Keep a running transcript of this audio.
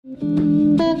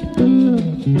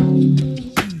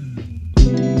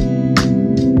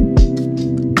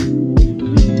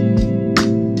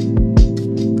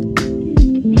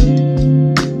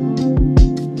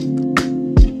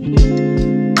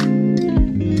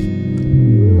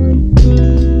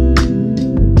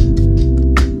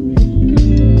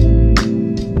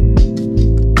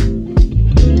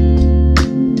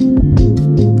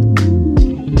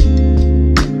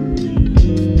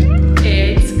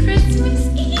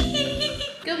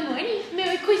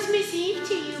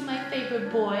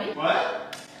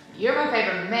You're my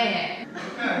favorite man.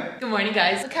 Okay. Good morning,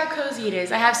 guys. Look how cozy it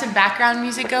is. I have some background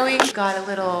music going. Got a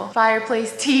little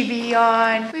fireplace TV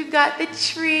on. We've got the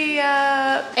tree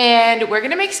up. And we're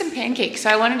gonna make some pancakes.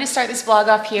 So I wanted to start this vlog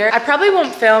off here. I probably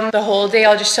won't film the whole day.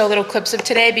 I'll just show little clips of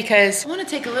today because I wanna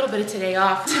take a little bit of today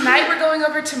off. Tonight, we're going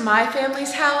over to my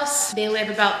family's house. They live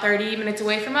about 30 minutes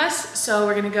away from us. So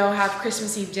we're gonna go have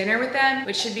Christmas Eve dinner with them,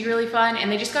 which should be really fun.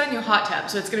 And they just got a new hot tub.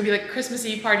 So it's gonna be like a Christmas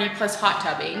Eve party plus hot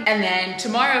tubbing. And then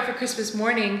tomorrow for Christmas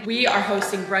morning, we are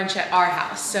hosting brunch at our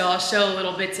house. So I'll show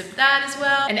little bits of that as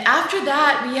well. And after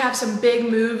that, we have some big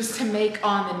moves to make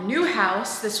on the new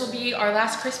house. This will be our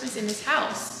last Christmas in this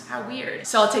house. How weird.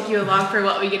 So I'll take you along for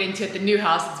what we get into at the new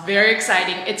house. It's very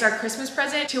exciting. It's our Christmas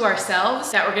present to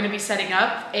ourselves that we're gonna be setting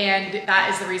up. And that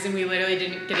is the reason we literally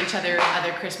didn't get each other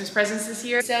Christmas presents this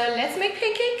year. So let's make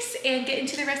pancakes and get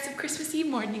into the rest of Christmas Eve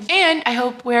morning. And I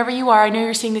hope wherever you are, I know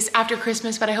you're seeing this after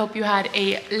Christmas, but I hope you had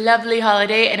a lovely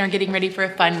holiday and are getting ready for a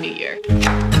fun new year.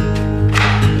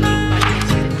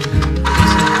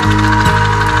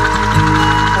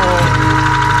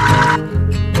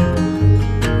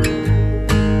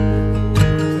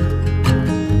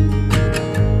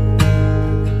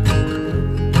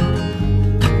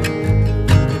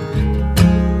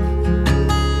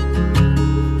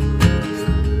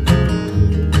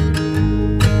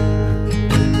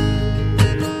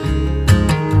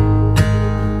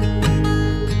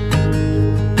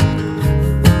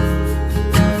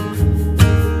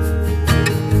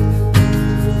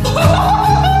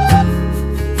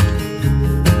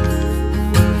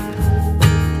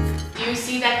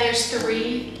 There's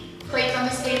 3 plates on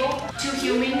this table, 2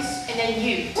 humans, and then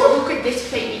you. So who could this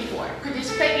plate be for? Could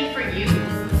this plate be for you?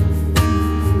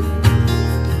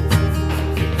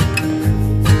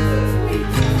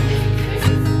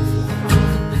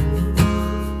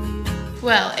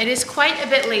 Well, it is quite a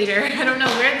bit later. I don't know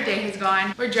where the day has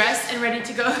gone. We're dressed and ready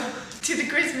to go to the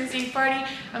Christmas Eve party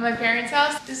at my parents'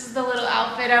 house. This is the little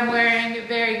outfit I'm wearing,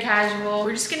 very casual.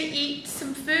 We're just gonna eat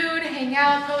some food, hang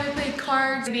out, probably play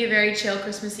cards. It'll be a very chill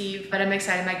Christmas Eve, but I'm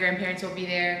excited my grandparents will be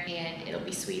there and it'll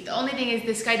be sweet. The only thing is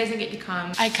this guy doesn't get to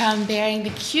come. I come bearing the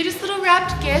cutest little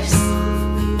wrapped gifts.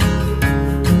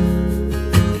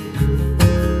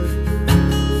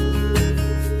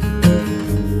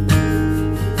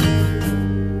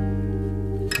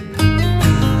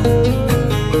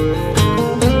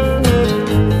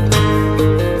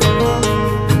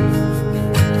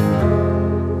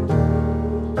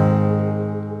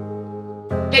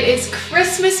 It is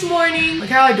Christmas morning. Look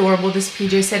how adorable this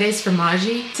PJ set is for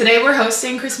Maji. Today we're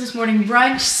hosting Christmas morning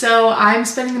brunch, so I'm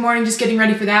spending the morning just getting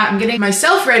ready for that. I'm getting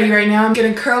myself ready right now. I'm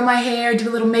gonna curl my hair, do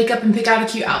a little makeup, and pick out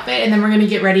a cute outfit, and then we're gonna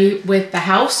get ready with the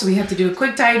house. So we have to do a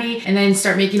quick tidy and then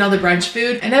start making all the brunch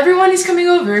food. And everyone is coming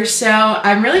over, so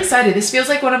I'm really excited. This feels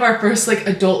like one of our first like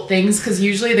adult things because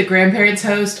usually the grandparents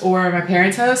host or my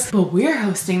parents host, but we're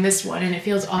hosting this one and it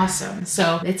feels awesome.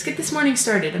 So let's get this morning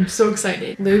started. I'm so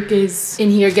excited. Luke is in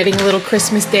here getting a little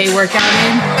Christmas Day workout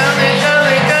in.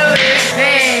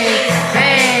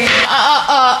 Hey.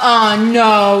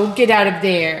 No, get out of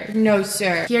there. No,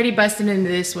 sir. He already busted into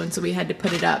this one, so we had to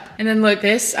put it up. And then look,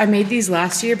 this, I made these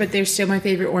last year, but they're still my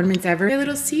favorite ornaments ever. They're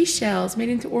little seashells made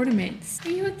into ornaments.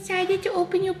 Are you excited to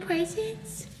open your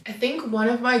presents? I think one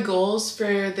of my goals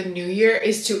for the new year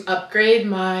is to upgrade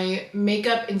my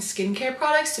makeup and skincare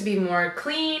products to be more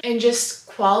clean and just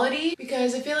quality,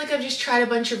 because I feel like I've just tried a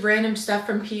bunch of random stuff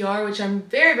from PR, which I'm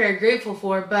very, very grateful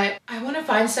for, but I want to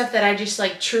find stuff that I just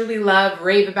like truly love,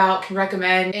 rave about, can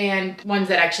recommend, and ones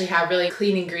that actually have really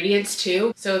clean ingredients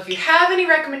too. So if you have any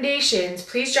recommendations,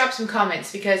 please drop some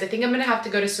comments, because I think I'm gonna have to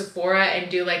go to Sephora and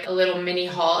do like a little mini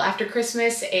haul after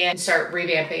Christmas and start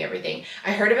revamping everything.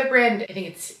 I heard of a brand, I think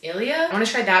it's Ilia. I want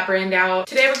to try that brand out.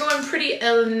 Today we're going pretty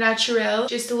El Natural.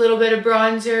 Just a little bit of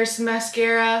bronzer, some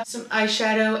mascara, some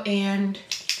eyeshadow, and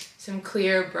some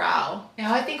clear brow.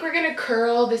 Now I think we're gonna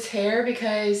curl this hair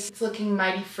because it's looking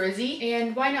mighty frizzy,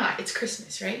 and why not? It's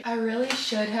Christmas, right? I really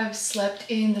should have slept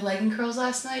in the legging curls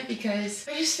last night because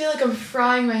I just feel like I'm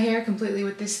frying my hair completely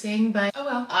with this thing, but oh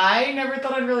well. I never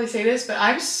thought I'd really say this, but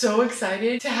I'm so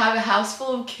excited to have a house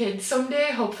full of kids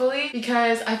someday, hopefully,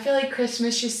 because I feel like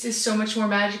Christmas just is so much more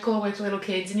magical with little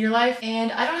kids in your life,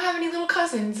 and I don't have any little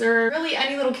cousins or really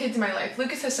any little kids in my life.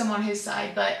 Lucas has some on his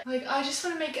side, but like I just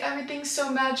want to make everything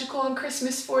so magical on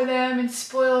Christmas for them and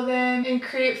spoil them and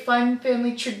create fun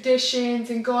family traditions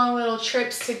and go on little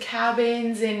trips to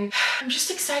cabins, and I'm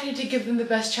just excited to give them the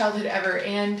best childhood ever.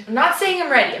 And I'm not saying I'm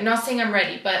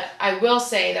ready, but I will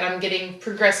say that I'm getting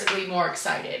progressively more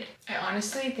excited. I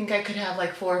honestly think I could have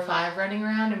like 4 or 5 running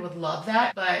around and would love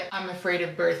that, but I'm afraid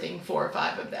of birthing 4 or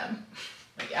 5 of them.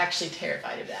 Like actually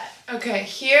terrified of that. Okay,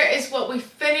 here is what we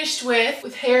finished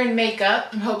with hair and makeup.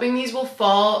 I'm hoping these will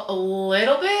fall a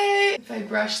little bit if I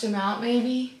brush them out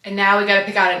maybe. And now we gotta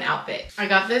pick out an outfit. I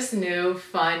got this new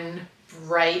fun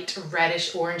bright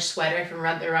reddish orange sweater from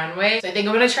Run the Runway. So I think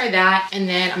I'm gonna try that, and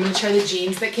then I'm gonna try the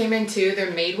jeans that came in too. They're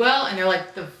made well, and they're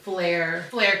like the flare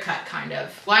cut kind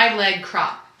of. Wide leg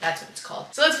crop. That's what it's called.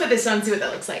 So let's put this on and see what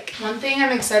that looks like. One thing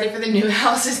I'm excited for the new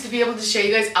house is to be able to show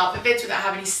you guys outfit fits without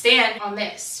having to stand on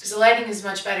this. Because the lighting is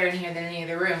much better in here than any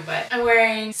other room, but I'm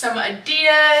wearing some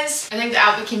Adidas. I think the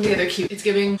outfit came together cute. It's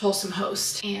giving wholesome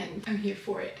host, and I'm here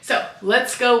for it. So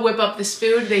let's go whip up this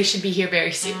food. They should be here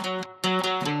very soon.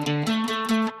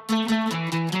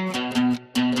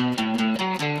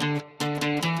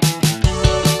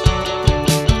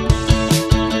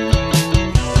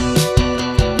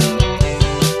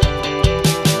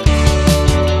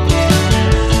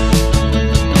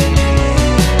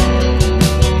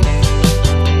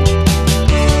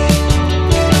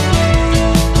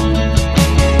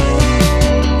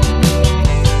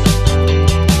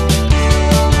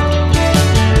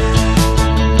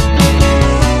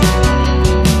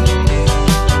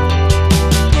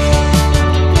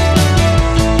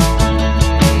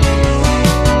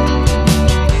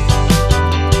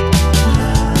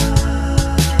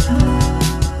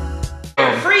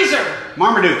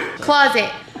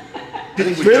 Closet.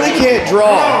 Brynley can't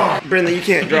draw. Brynley, you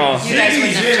can't draw. You guys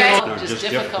wouldn't have checked. Just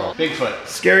difficult. Bigfoot.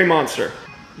 Scary monster.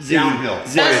 Downhill.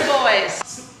 Best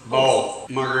boys. Bowl.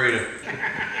 Margarita.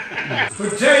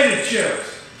 Potato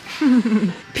chips.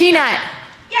 Peanut.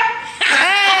 Yep.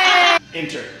 Hey.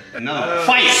 Enter. Another.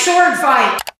 Fight. Sword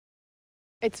fight.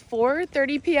 It's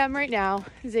 4:30 p.m. right now.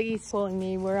 Ziggy's pulling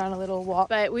me. We're on a little walk,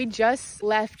 but we just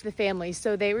left the family.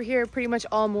 So they were here pretty much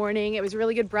all morning. It was a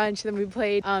really good brunch. Then we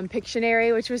played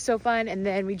Pictionary, which was so fun. And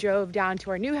then we drove down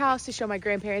to our new house to show my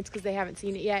grandparents because they haven't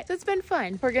seen it yet. So it's been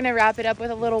fun. We're gonna wrap it up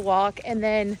with a little walk. And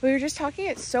then we were just talking,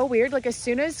 it's so weird. Like as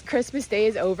soon as Christmas Day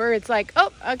is over, it's like,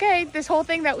 oh, okay, this whole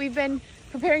thing that we've been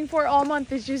preparing for all month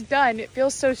is just done. It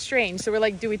feels so strange. So we're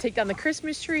like, do we take down the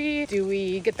Christmas tree? Do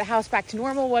we get the house back to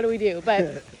normal? What do we do?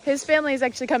 But his family is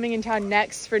actually coming in town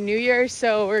next for New Year's,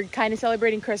 so we're kind of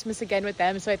celebrating Christmas again with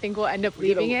them. So I think we'll end up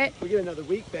leaving it. We get another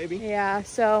week, baby. Yeah,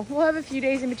 so we'll have a few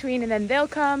days in between, and then they'll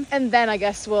come, and then I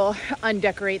guess we'll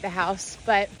undecorate the house.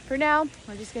 But for now,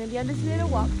 we're just gonna be on this little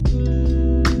walk.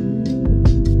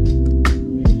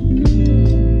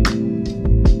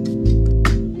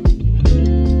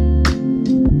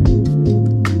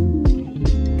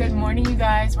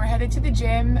 We're headed to the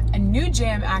gym, a new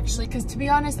gym actually, because to be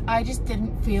honest, I just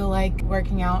didn't feel like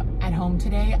working out at home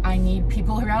today. I need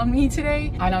people around me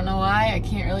today. I don't know why, I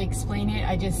can't really explain it.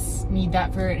 I just need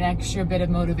that for an extra bit of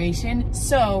motivation.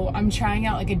 So I'm trying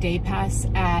out like a day pass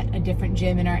at a different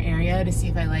gym in our area to see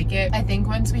if I like it. I think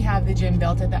once we have the gym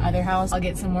built at the other house, I'll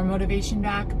get some more motivation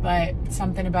back, but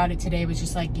something about it today was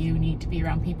just like, you need to be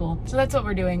around people. So that's what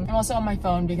we're doing. I'm also on my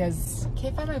phone because I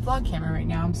can't find my vlog camera right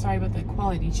now. I'm sorry about the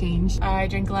quality change. I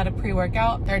drank a lot of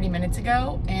pre-workout 30 minutes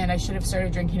ago, and I should have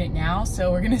started drinking it now.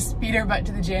 So we're gonna speed our butt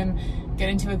to the gym, get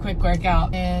into a quick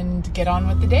workout, and get on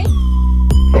with the day.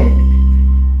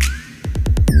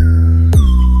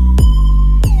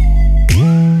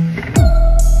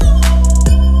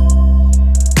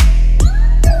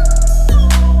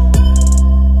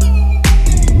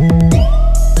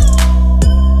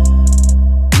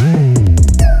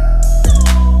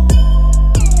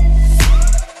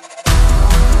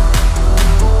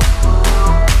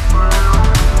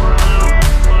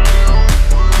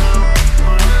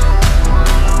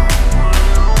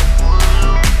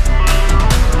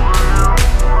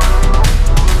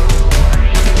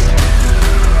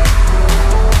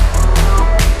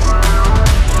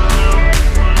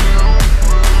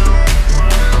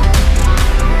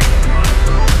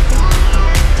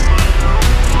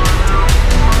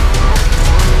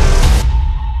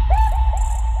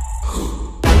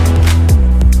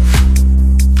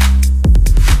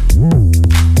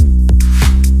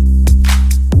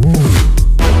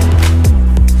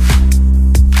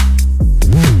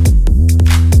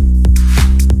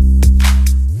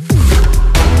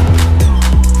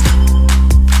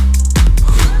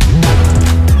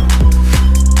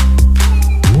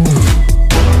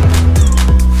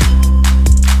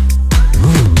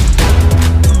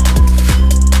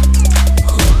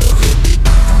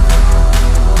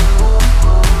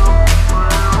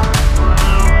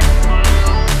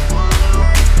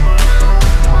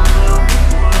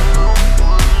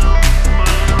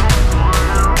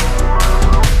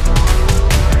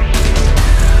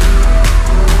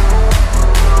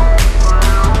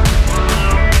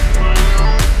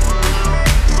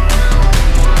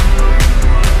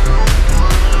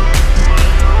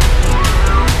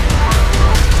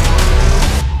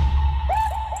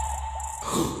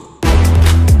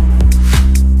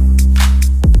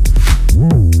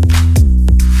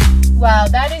 Wow,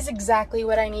 that is exactly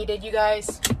what I needed, you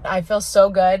guys. I feel so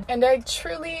good. And I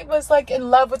truly was like in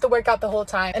love with the workout the whole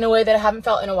time in a way that I haven't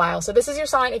felt in a while. So this is your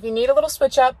sign. If you need a little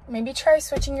switch up, maybe try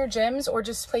switching your gyms or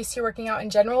just place you're working out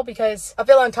in general, because I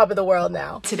feel on top of the world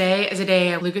now. Today is a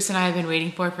day Lucas and I have been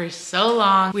waiting for so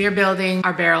long. We are building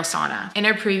our barrel sauna. In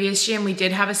our previous gym, we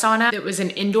did have a sauna. It was an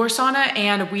indoor sauna,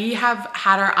 and we have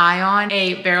had our eye on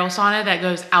a barrel sauna that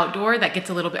goes outdoor that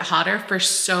gets a little bit hotter for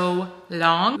so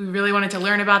long. We really wanted to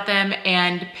learn about them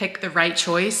and pick the right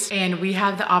choice. And we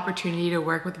have the opportunity to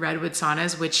work with Redwood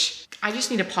saunas, which I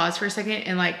just need to pause for a second,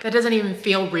 and like, that doesn't even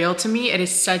feel real to me. It is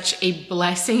such a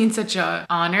blessing and such an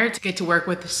honor to get to work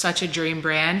with such a dream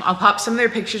brand. I'll pop some of their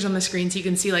pictures on the screen so you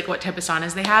can see like what type of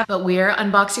saunas they have, but we're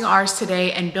unboxing ours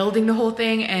today and building the whole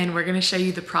thing, and we're gonna show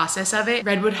you the process of it.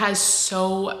 Redwood has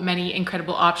so many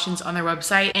incredible options on their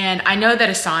website, and I know that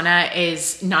a sauna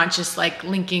is not just like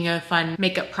linking a fun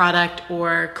makeup product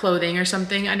or clothing or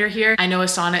something under here. I know a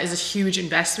sauna is a huge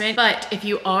investment, but if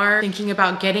you are thinking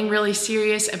about getting really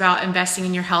serious about investing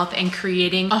in your health and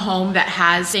creating a home that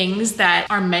has things that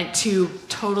are meant to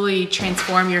totally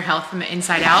transform your health from the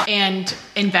inside out and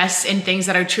invest in things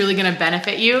that are truly gonna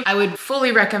benefit you, I would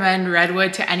fully recommend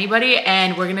Redwood to anybody,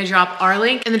 and we're gonna drop our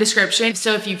link in the description.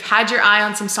 So if you've had your eye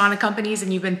on some sauna companies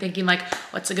and you've been thinking like,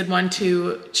 what's a good one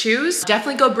to choose?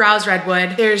 Definitely go browse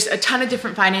Redwood. There's a ton of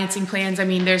different financing plans. I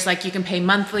mean, there's like, you can pay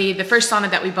monthly. The first sauna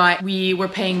that we bought, we were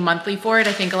paying monthly for it.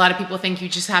 I think a lot of people think you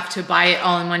just have to buy it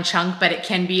all in one chunk, but it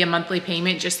can be a monthly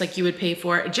payment just like you would pay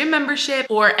for a gym membership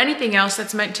or anything else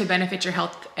that's meant to benefit your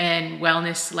health and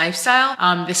wellness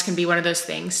lifestyle. This can be one of those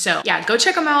things. So yeah, go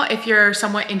check them out if you're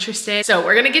somewhat interested. So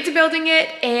we're gonna get to building it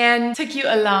and take you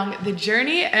along the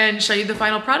journey and show you the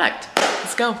final product.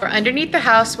 Let's go. We're underneath the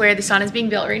house where the sauna is being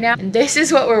built right now, and this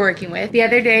is what we're working with. The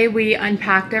other day we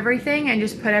unpacked everything and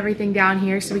just put everything down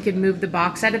here so we could move the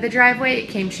box out of the driveway. It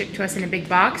came shipped to us in a big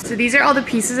box. So these are all the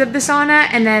pieces of the sauna,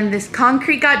 and then this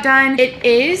concrete got done. It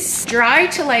is dry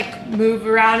to like move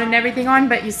around and everything on,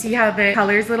 but you see how the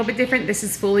color is a little bit different. This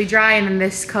is fully dry, and then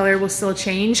this color will still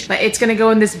change, but it's gonna go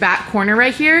in this back corner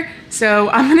right here. So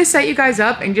I'm gonna set you guys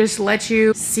up and just let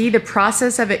you see the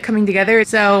process of it coming together.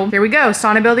 So here we go.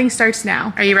 Sauna building starts now.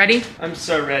 Are you ready? I'm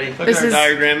so ready. Look This at our is-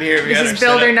 diagram here. This is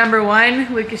builder number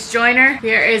one, Lucas Joyner.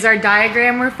 Here is our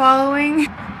diagram we're following.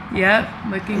 Yep,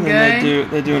 looking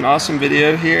good. They do an awesome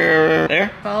video here.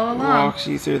 There. Follow along. Walks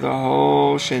you through the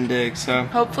whole shindig. So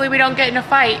Hopefully we don't get in a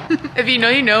fight. If you know,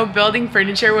 you know, building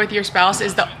furniture with your spouse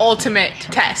is the ultimate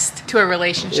test to a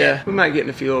relationship. yeah, we might get in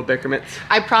a few little bickerments.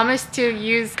 I promise to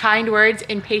use kind words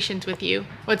and patience with you.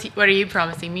 What are you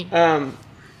promising me?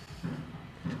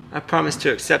 I promise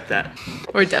to accept that.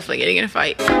 We're definitely getting in a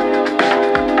fight.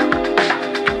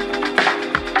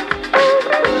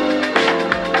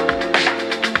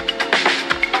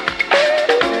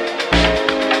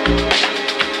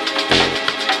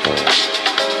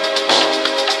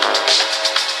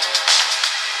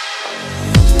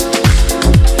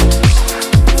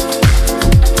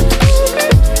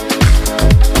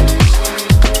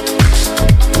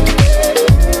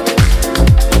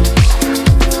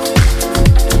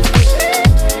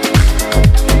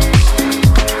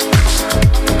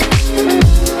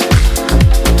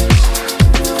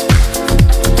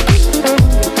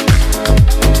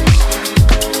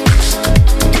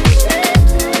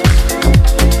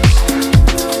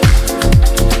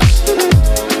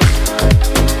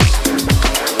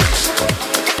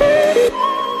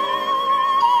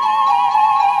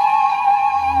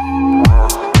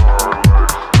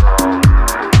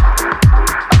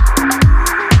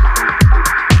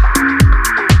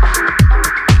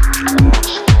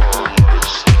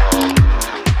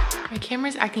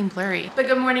 Acting blurry. But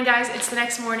good morning, guys. It's the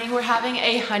next morning. We're having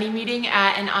a honey meeting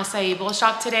at an acai bowl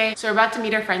shop today. So we're about to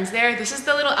meet our friends there. This is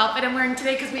the little outfit I'm wearing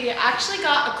today because we actually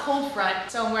got a cold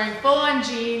front. So I'm wearing full on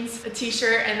jeans, a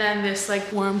t-shirt, and then this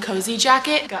like warm cozy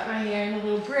jacket. Got my hair in a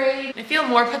little braid. I feel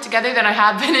more put together than I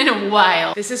have been in a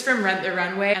while. This is from Rent the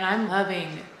Runway, and I'm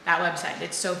loving that website.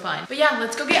 It's so fun. But yeah,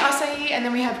 let's go get acai, and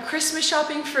then we have Christmas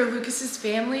shopping for Lucas's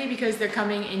family because they're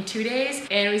coming in 2 days,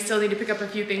 and we still need to pick up a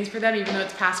few things for them even though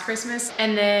it's past Christmas,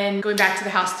 and then going back to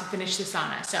the house to finish the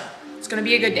sauna. So it's gonna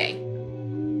be a good day.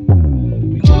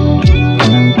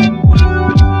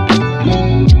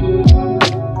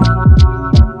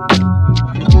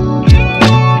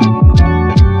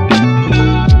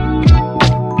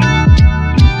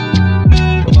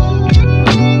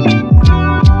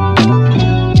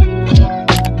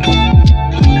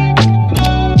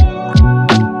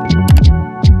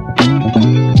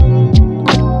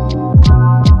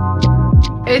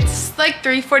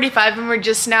 2:45 and we're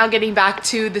just now getting back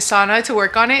to the sauna to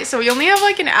work on it. So we only have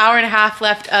like an hour and a half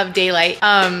left of daylight.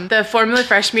 The Formula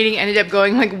Fresh meeting ended up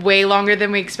going like way longer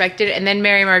than we expected. And then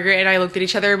Mary Margaret and I looked at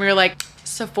each other and we were like,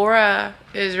 Sephora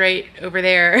is right over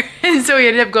there. And so we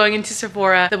ended up going into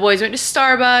Sephora. The boys went to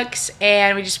Starbucks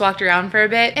and we just walked around for a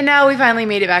bit. And now we finally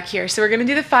made it back here. So we're gonna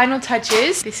do the final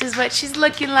touches. This is what she's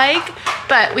looking like.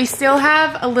 But we still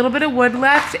have a little bit of wood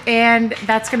left, and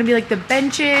that's gonna be like the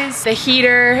benches, the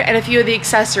heater, and a few of the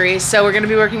accessories. So we're gonna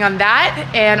be working on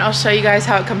that, and I'll show you guys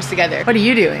how it comes together. What are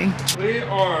you doing? We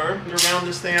are gonna round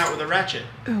this thing out with a ratchet.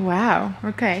 Oh, wow,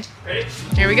 okay. Ready?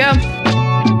 Here we go.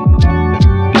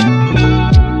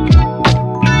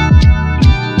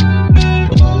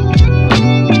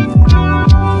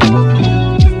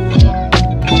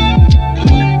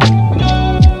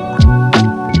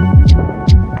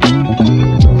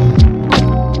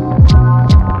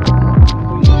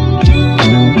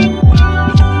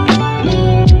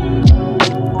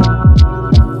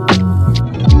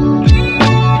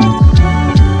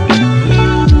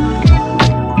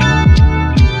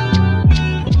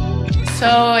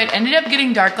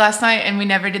 Dark last night and we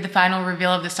never did the final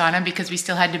reveal of the sauna because we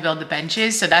still had to build the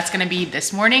benches, so that's gonna be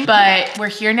this morning. But we're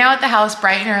here now at the house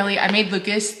bright and early. I made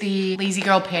Lucas the Lazy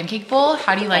Girl pancake bowl.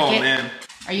 How do you like it? Oh man,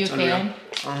 are you a fan?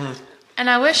 And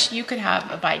I wish you could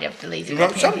have a bite of the Lazy Girl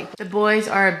pancake bowl. The boys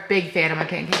are a big fan of my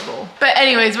pancake bowl. But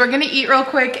anyways, we're gonna eat real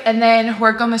quick and then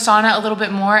work on the sauna a little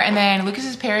bit more. And then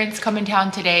Lucas's parents come in town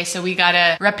today, so we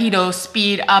gotta rapido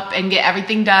speed up and get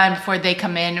everything done before they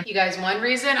come in. You guys, one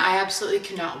reason I absolutely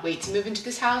cannot wait to move into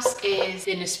this house is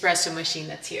the Nespresso machine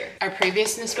that's here. Our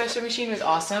previous Nespresso machine was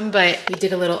awesome, but we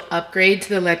did a little upgrade to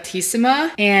the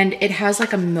Latissima, and it has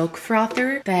like a milk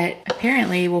frother that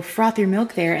apparently will froth your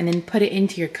milk there and then put it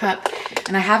into your cup.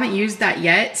 And I haven't used that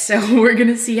yet, so we're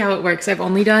gonna see how it works. I've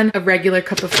only done a regular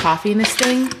cup of coffee in this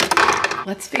thing.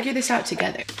 Let's figure this out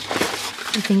together.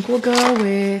 I think we'll go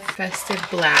with Festive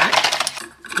Black.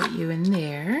 Put you in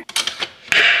there.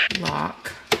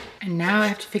 Lock. And now I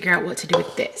have to figure out what to do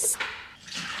with this.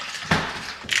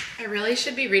 I really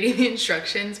should be reading the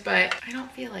instructions, but I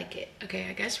don't feel like it. Okay,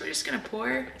 I guess we're just gonna pour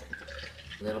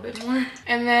a little bit more.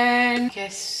 And then I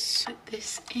guess put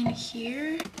this in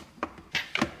here.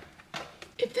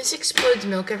 If this explodes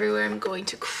milk everywhere, I'm going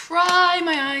to cry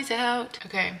my eyes out.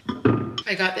 Okay,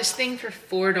 I got this thing for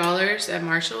 $4 at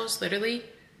Marshall's, literally.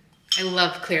 I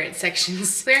love clearance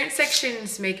sections. Clearance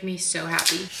sections make me so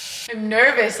happy. I'm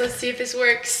nervous, let's see if this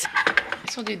works.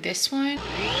 So we'll do this one.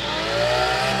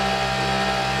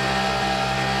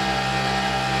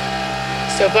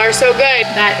 So far, so good.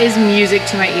 That is music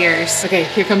to my ears. Okay,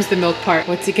 here comes the milk part.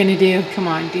 What's it gonna do? Come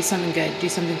on, do something good, do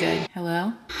something good.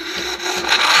 Hello?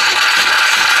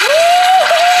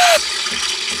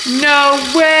 No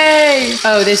way!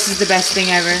 Oh, this is the best thing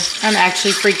ever. I'm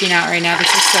actually freaking out right now. This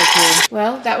is so cool.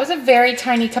 Well, that was a very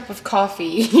tiny cup of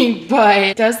coffee, but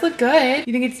it does look good.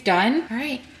 You think it's done? All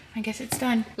right, I guess it's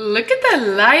done. Look at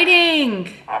the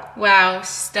lighting. Wow,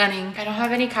 stunning. I don't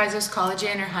have any Kaiser's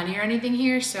collagen or honey or anything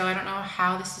here, so I don't know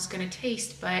how this is gonna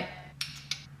taste, but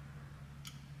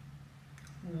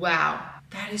wow,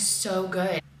 that is so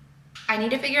good. I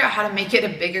need to figure out how to make it a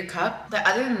bigger cup, but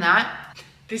other than that,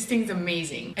 this thing's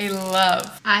amazing.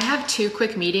 I have 2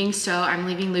 quick meetings, so I'm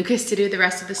leaving Lucas to do the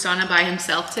rest of the sauna by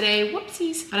himself today.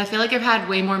 Whoopsies. But I feel like I've had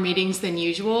way more meetings than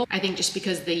usual. I think just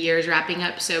because the year is wrapping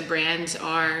up, so brands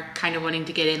are kind of wanting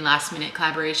to get in last minute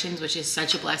collaborations, which is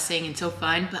such a blessing and so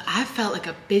fun. But I've felt like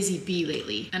a busy bee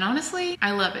lately. And honestly,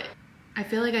 I love it. I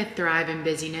feel like I thrive in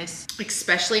busyness,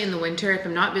 especially in the winter. If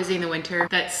I'm not busy in the winter,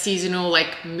 that seasonal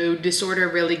like mood disorder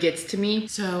really gets to me.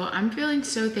 So I'm feeling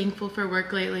so thankful for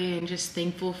work lately and just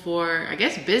thankful for, I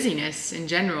guess, busyness in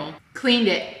general. Cleaned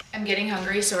it. I'm getting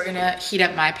hungry, so we're gonna heat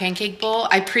up my pancake bowl.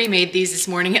 I pre-made these this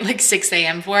morning at like 6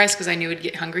 a.m. for us because I knew we'd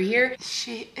get hungry here.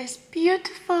 She is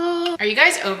beautiful. Are you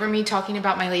guys over me talking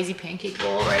about my lazy pancake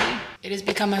bowl already? It has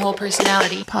become my whole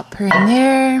personality. Pop her in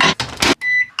there.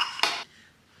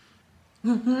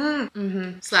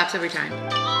 Slaps every time.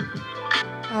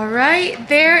 All right,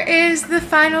 there is the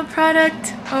final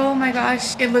product. Oh my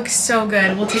gosh, it looks so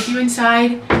good. We'll take you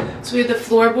inside. So we have the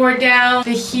floorboard down,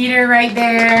 the heater right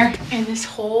there, and this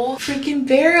whole freaking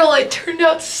barrel. It turned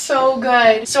out so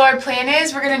good. So our plan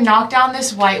is we're gonna knock down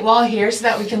this white wall here so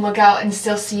that we can look out and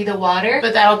still see the water,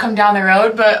 but that'll come down the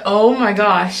road. But oh my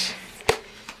gosh,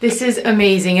 This is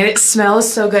amazing and it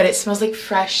smells so good. It smells like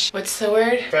fresh, what's the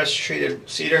word? Fresh treated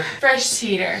cedar. Fresh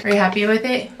cedar. Are you happy with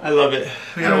it? I love it.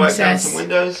 We gotta I'm wipe down obsessed. some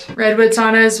windows. Redwood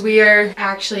saunas, we are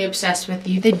actually obsessed with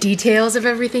you. The details of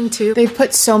everything too. They've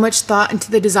put so much thought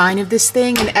into the design of this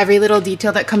thing, and every little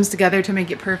detail that comes together to make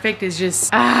it perfect is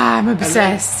just, I'm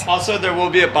obsessed. Also, there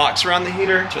will be a box around the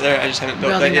heater. So there, I just haven't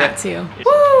built Building that that yet. too.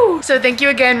 Woo! So thank you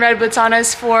again, Redwood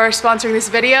Saunas, for sponsoring this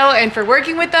video and for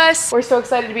working with us. We're so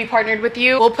excited to be partnered with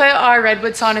you. We'll put our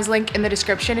Redwood Saunas link in the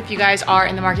description if you guys are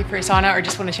in the market for a sauna or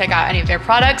just want to check out any of their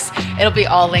products. It'll be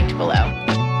all linked below.